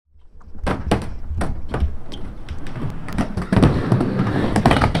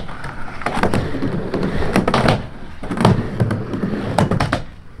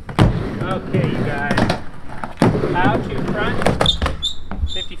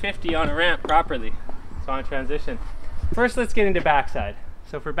50-50 on a ramp properly. So on transition. First, let's get into backside.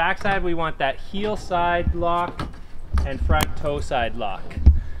 So for backside, we want that heel side lock and front toe side lock.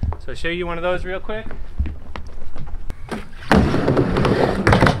 So I'll show you one of those real quick.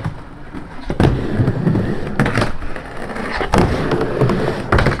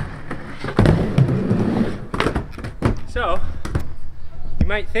 So you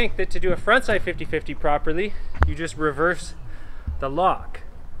might think that to do a frontside 50-50 properly, you just reverse the lock,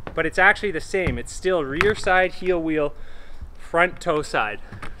 but it's actually the same. It's still rear side heel wheel, front toe side.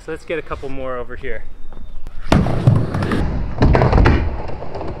 So let's get a couple more over here.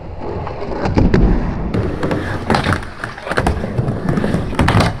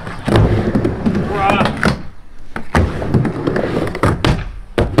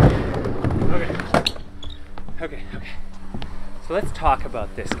 Okay. So let's talk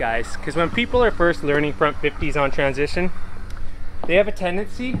about this, guys, because when people are first learning front 50s on transition, they have a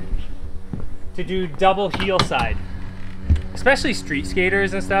tendency to do double heel side, especially street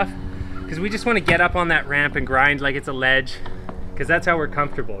skaters and stuff, because we just want to get up on that ramp and grind like it's a ledge, because that's how we're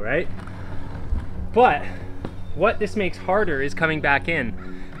comfortable, right? But what this makes harder is coming back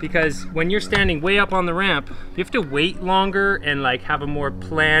in, because when you're standing way up on the ramp, you have to wait longer and like have a more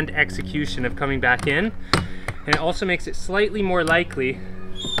planned execution of coming back in. And it also makes it slightly more likely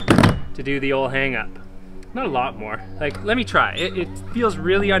to do the old hang up. Not a lot more. Like, let me try. It feels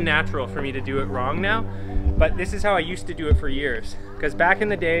really unnatural for me to do it wrong now, but this is how I used to do it for years. Because back in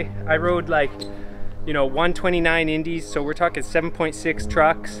the day, I rode like, you know, 129 Indies, so we're talking 7.6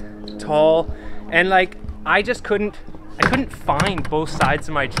 trucks, tall, and like, I couldn't find both sides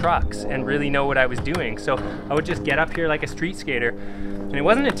of my trucks and really know what I was doing. So I would just get up here like a street skater. And it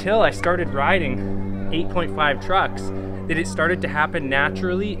wasn't until I started riding 8.5 trucks that it started to happen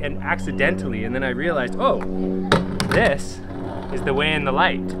naturally and accidentally, and then I realized, oh, this is the way in the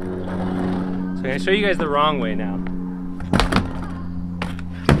light. So I'm going to show you guys the wrong way now.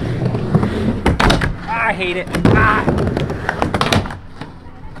 Ah, I hate it. Ah!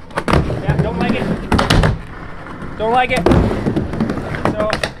 Yeah, don't like it. Don't like it. So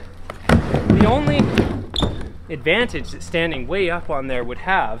the only advantage that standing way up on there would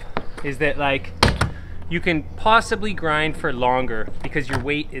have is that, like, you can possibly grind for longer because your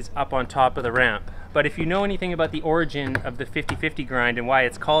weight is up on top of the ramp. But if you know anything about the origin of the 50-50 grind and why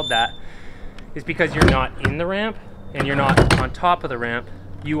it's called that, is because you're not in the ramp and you're not on top of the ramp,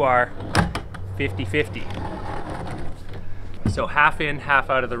 you are 50-50. So half in, half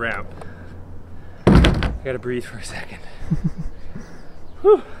out of the ramp. I gotta breathe for a second.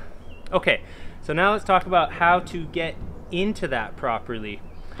 Whew. Okay, so now let's talk about how to get into that properly.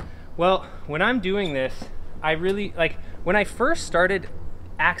 Well, when I'm doing this, I really, like, when I first started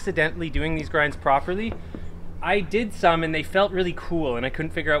accidentally doing these grinds properly, I did some and they felt really cool and I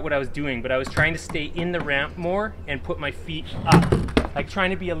couldn't figure out what I was doing, but I was trying to stay in the ramp more and put my feet up, like trying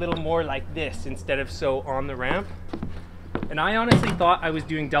to be a little more like this instead of so on the ramp. And I honestly thought I was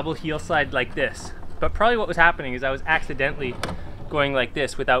doing double heel slide like this, but probably what was happening is I was accidentally going like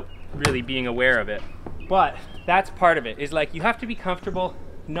this without really being aware of it. But that's part of it, is like you have to be comfortable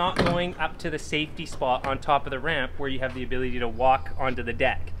not going up to the safety spot on top of the ramp where you have the ability to walk onto the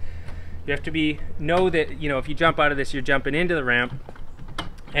deck. You have to know that, you know, if you jump out of this, you're jumping into the ramp.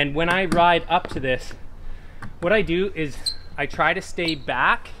 And when I ride up to this, what I do is I try to stay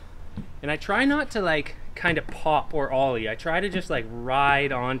back and I try not to like kind of pop or ollie. I try to just like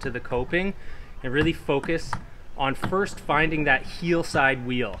ride onto the coping and really focus on first finding that heel side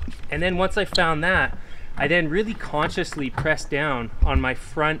wheel. And then once I found that, I then really consciously press down on my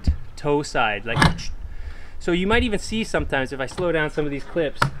front toe side, like, so you might even see sometimes if I slow down some of these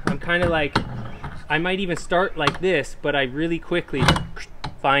clips, I'm kind of like, I might even start like this, but I really quickly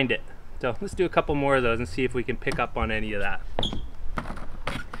find it. So let's do a couple more of those and see if we can pick up on any of that.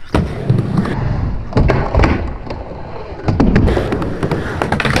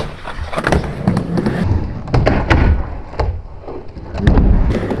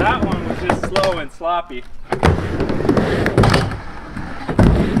 That one was just slow and sloppy.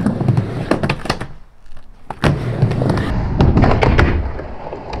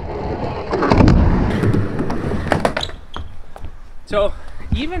 So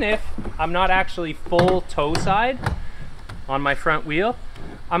even if I'm not actually full toe side on my front wheel,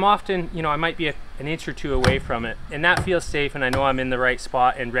 I'm often, you know, I might be an inch or two away from it, and that feels safe and I know I'm in the right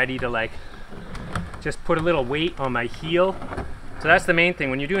spot and ready to like just put a little weight on my heel. So that's the main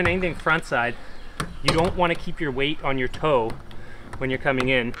thing. When you're doing anything front side, you don't want to keep your weight on your toe when you're coming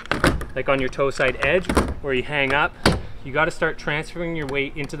in, like on your toe side edge where you hang up. You got to start transferring your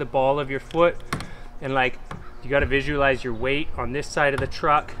weight into the ball of your foot and like You got to visualize your weight on this side of the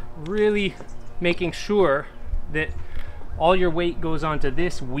truck, really making sure that all your weight goes onto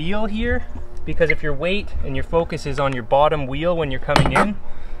this wheel here, because if your weight and your focus is on your bottom wheel when you're coming in,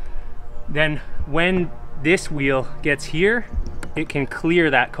 then when this wheel gets here, it can clear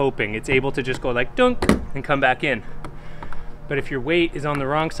that coping. It's able to just go like dunk and come back in. But if your weight is on the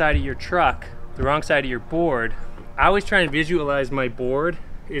wrong side of your truck, the wrong side of your board, I always try and visualize my board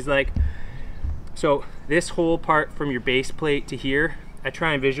is like, so this whole part from your base plate to here, I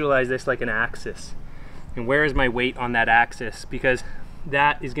try and visualize this like an axis. And where is my weight on that axis? Because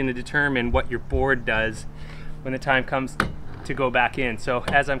that is going to determine what your board does when the time comes to go back in. So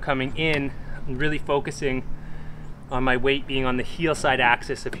as I'm coming in, I'm really focusing on my weight being on the heel side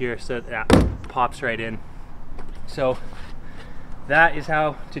axis up here, so that pops right in. So that is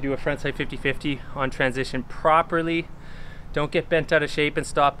how to do a frontside 50-50 on transition properly. Don't get bent out of shape and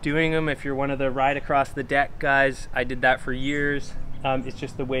stop doing them if you're one of the ride across the deck guys. I did that for years. It's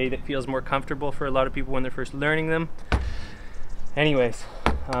just the way that feels more comfortable for a lot of people when they're first learning them. Anyways,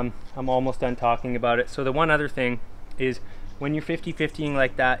 I'm almost done talking about it. So the one other thing is when you're 50-50ing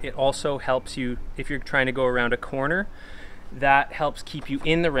like that, it also helps you, if you're trying to go around a corner, that helps keep you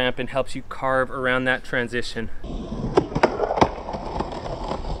in the ramp and helps you carve around that transition.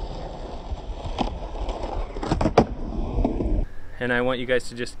 And I want you guys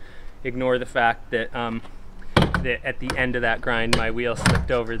to just ignore the fact that, that at the end of that grind, my wheel slipped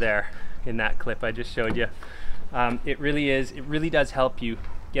over there in that clip I just showed you. It really does help you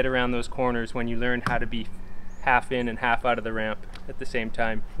get around those corners when you learn how to be half in and half out of the ramp at the same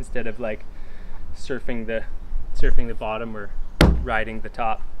time, instead of like surfing the bottom or riding the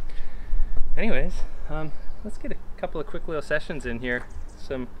top. Anyways, let's get a couple of quick little sessions in here.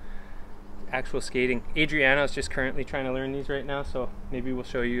 Some actual skating. Adriano's just currently trying to learn these right now, so maybe we'll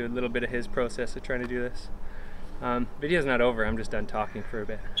show you a little bit of his process of trying to do this. Video's not over, I'm just done talking for a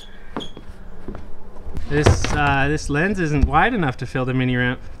bit. This lens isn't wide enough to film a mini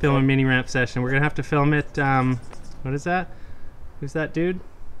ramp session. We're gonna have to film it, what is that? Who's that dude?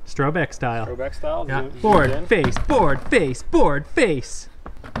 Strobeck style. Strobeck style? Yeah. Board, face, board, face, board, face.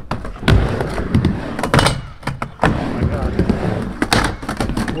 Oh my god.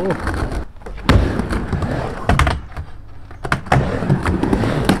 Whoa.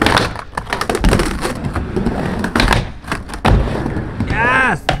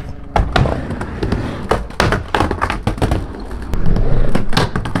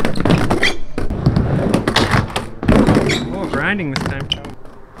 Grinding this time.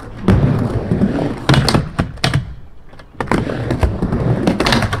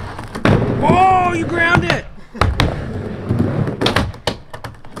 Oh, you ground it!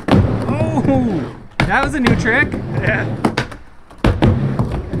 Oh, that was a new trick. Yeah.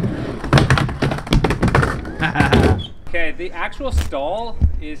 Okay, the actual stall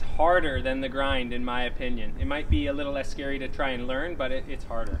is harder than the grind in my opinion. It might be a little less scary to try and learn, but it's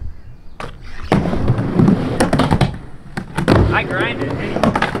harder. I grind it anyway.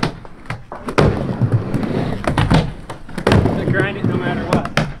 I grind it no matter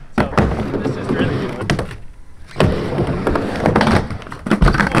what. So this is really good.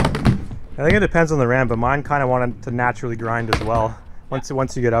 I think it depends on the ramp, but mine kind of wanted to naturally grind as well. Once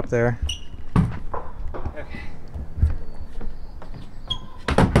you get up there. Okay.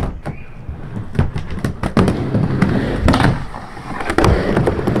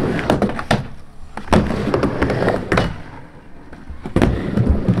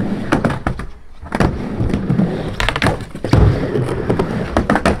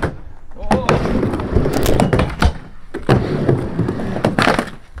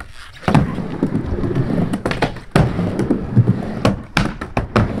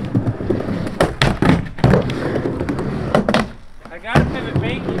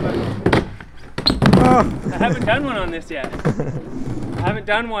 I haven't done one on this yet. I haven't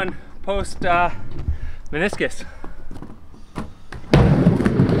done one post meniscus.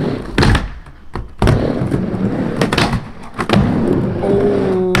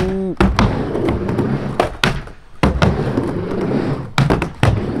 Oh.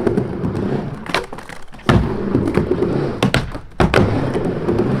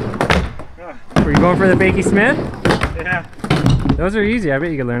 Were you going for the Bakey Smith? Yeah. Those are easy, I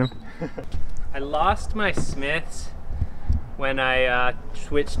bet you could learn them. I lost my Smiths when I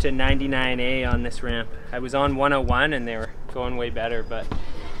switched to 99A on this ramp. I was on 101 and they were going way better, but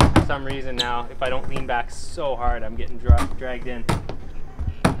for some reason now, if I don't lean back so hard, I'm getting dragged in.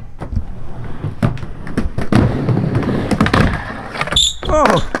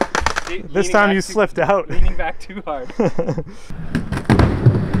 Oh! This time you slipped out. Leaning back too hard.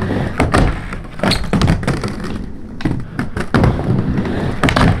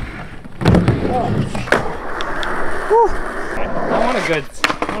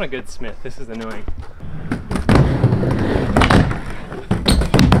 want a good smith. This is annoying.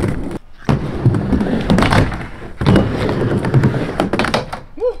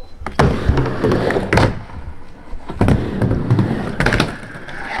 Woo.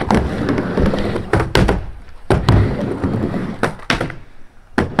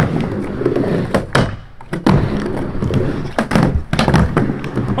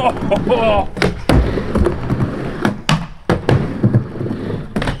 Oh.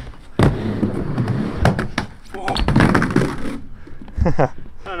 I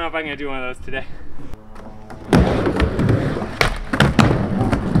don't know if I'm gonna do one of those today.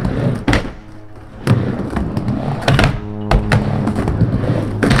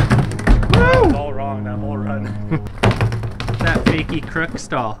 That was all wrong, that whole run. That fakey crook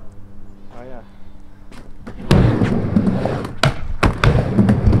stall. Oh yeah.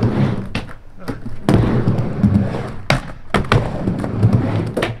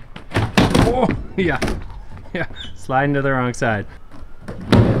 Oh, yeah. Yeah, sliding to the wrong side.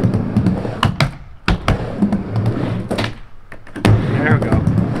 There we go.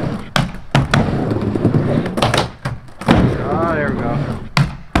 Oh, there we go.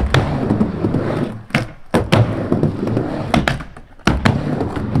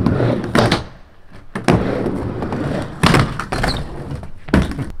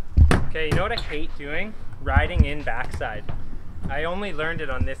 Okay, you know what I hate doing? Riding in backside. I only learned it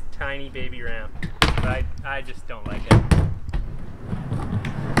on this tiny baby ramp, but I just don't like it.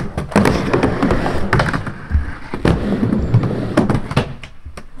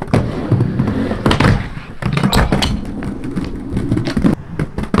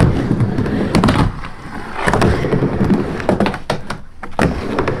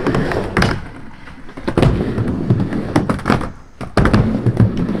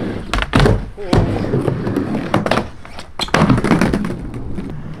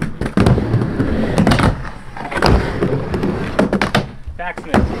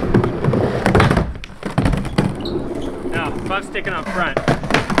 No, if I'm sticking up front,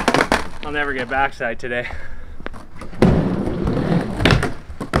 I'll never get backside today.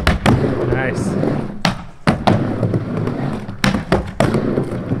 Nice.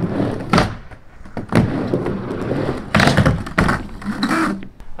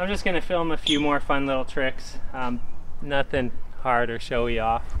 I'm just gonna film a few more fun little tricks. Nothing hard or showy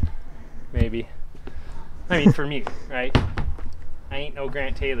off, maybe. I mean, for me, right? I ain't no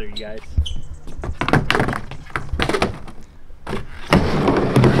Grant Taylor, you guys.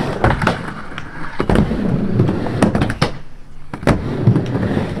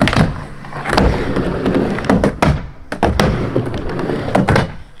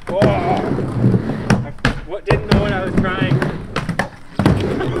 Didn't know what I was trying.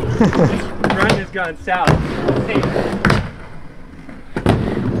 This run has gone south.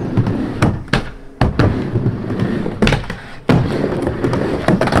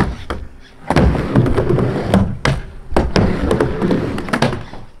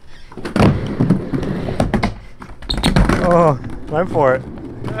 Oh, I'm for it.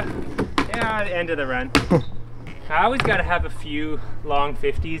 Yeah, the end of the run. I always got to have a few long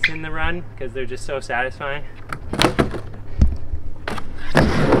 50s in the run because they're just so satisfying.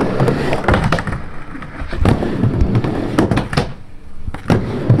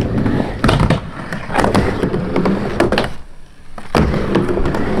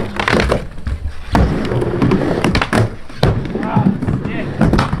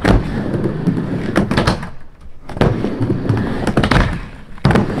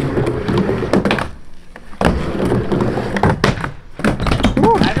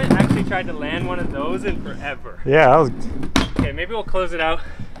 Tried to land one of those in forever. Yeah, that was... Okay, maybe we'll close it out.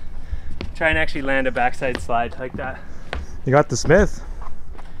 Try and actually land a backside slide like that. You got the Smith?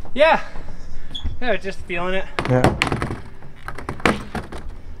 Yeah. Yeah, just feeling it. Yeah.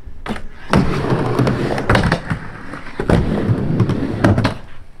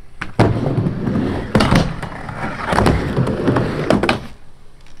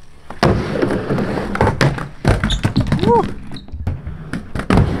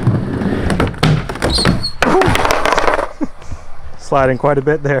 Sliding quite a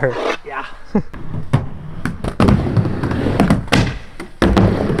bit there. Yeah.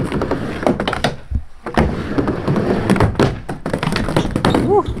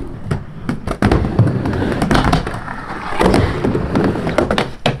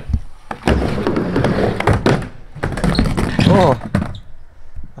 Oh,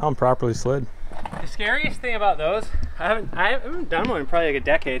 I'm properly slid. The scariest thing about those, I haven't done one in probably like a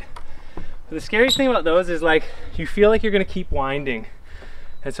decade. But the scariest thing about those is like you feel like you're gonna keep winding,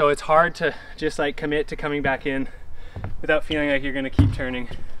 and so it's hard to just like commit to coming back in without feeling like you're gonna keep turning.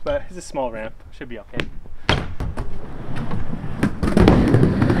 But it's a small ramp, should be okay.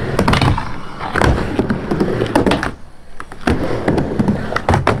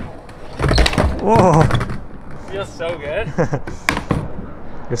 Whoa! Feels so good.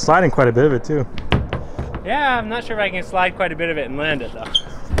 You're sliding quite a bit of it too. Yeah, I'm not sure if I can slide quite a bit of it and land it though.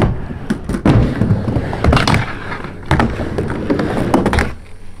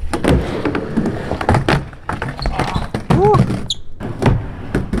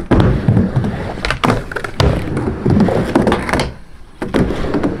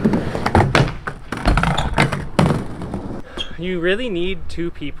 You really need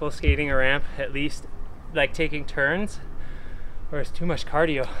 2 people skating a ramp, at least, like taking turns, or it's too much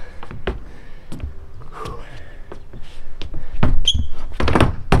cardio.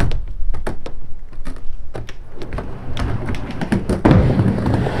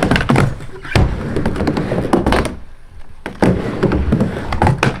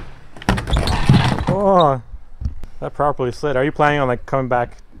 Oh, that properly slid. Are you planning on like coming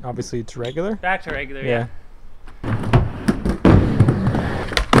back, obviously, to regular? Back to regular, yeah.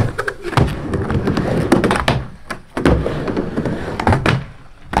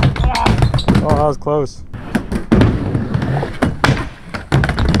 Oh, that was close.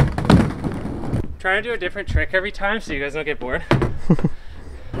 Trying to do a different trick every time so you guys don't get bored.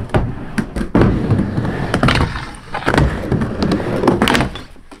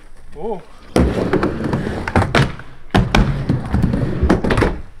 Ooh.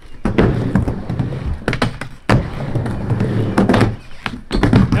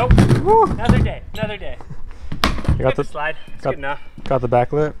 Nope. Woo. Another day. Another day. You got the slide. It's good enough. Got the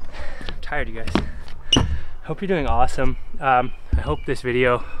backlit. I'm tired, you guys. Hope you're doing awesome. I hope this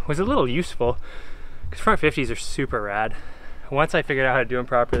video was a little useful because front 50s are super rad. Once I figured out how to do them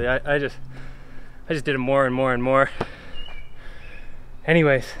properly, I just did them more and more and more.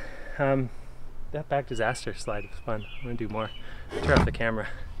 Anyways, that back disaster slide was fun. I'm gonna do more. Turn off the camera.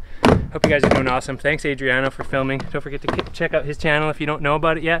 Hope you guys are doing awesome. Thanks Adriano for filming. Don't forget to check out his channel if you don't know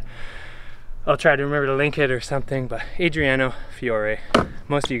about it yet. I'll try to remember to link it or something, but Adriano Fiore.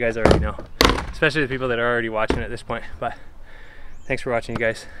 Most of you guys already know, especially the people that are already watching at this point. But thanks for watching, you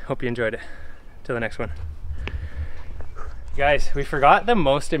guys. Hope you enjoyed it. Till the next one. Guys, we forgot the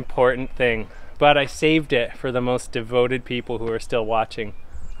most important thing, but I saved it for the most devoted people who are still watching.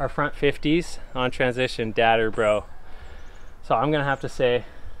 Our front 50s on transition, dad or bro. So I'm gonna have to say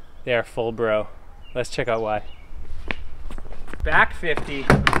they are full bro. Let's check out why. Back 50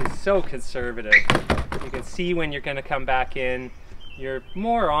 is so conservative. You can see when you're gonna come back in. You're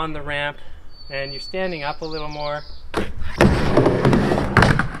more on the ramp and you're standing up a little more. It's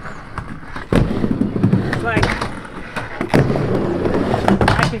like,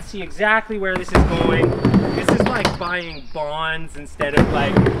 I can see exactly where this is going. This is like buying bonds instead of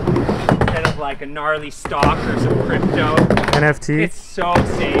like a gnarly stock or some crypto. NFT. It's so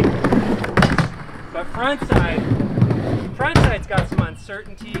safe. But frontside's got some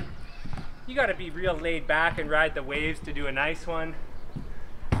uncertainty. You gotta be real laid back and ride the waves to do a nice one.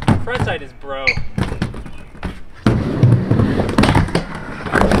 Frontside is bro. You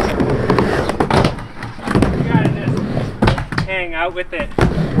gotta just hang out with it,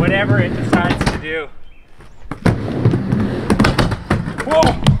 whatever it decides to do. Whoa!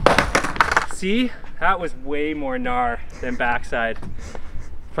 See? That was way more gnar than backside.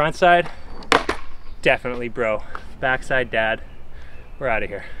 Frontside, definitely bro. Backside dad. We're out of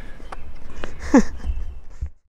here.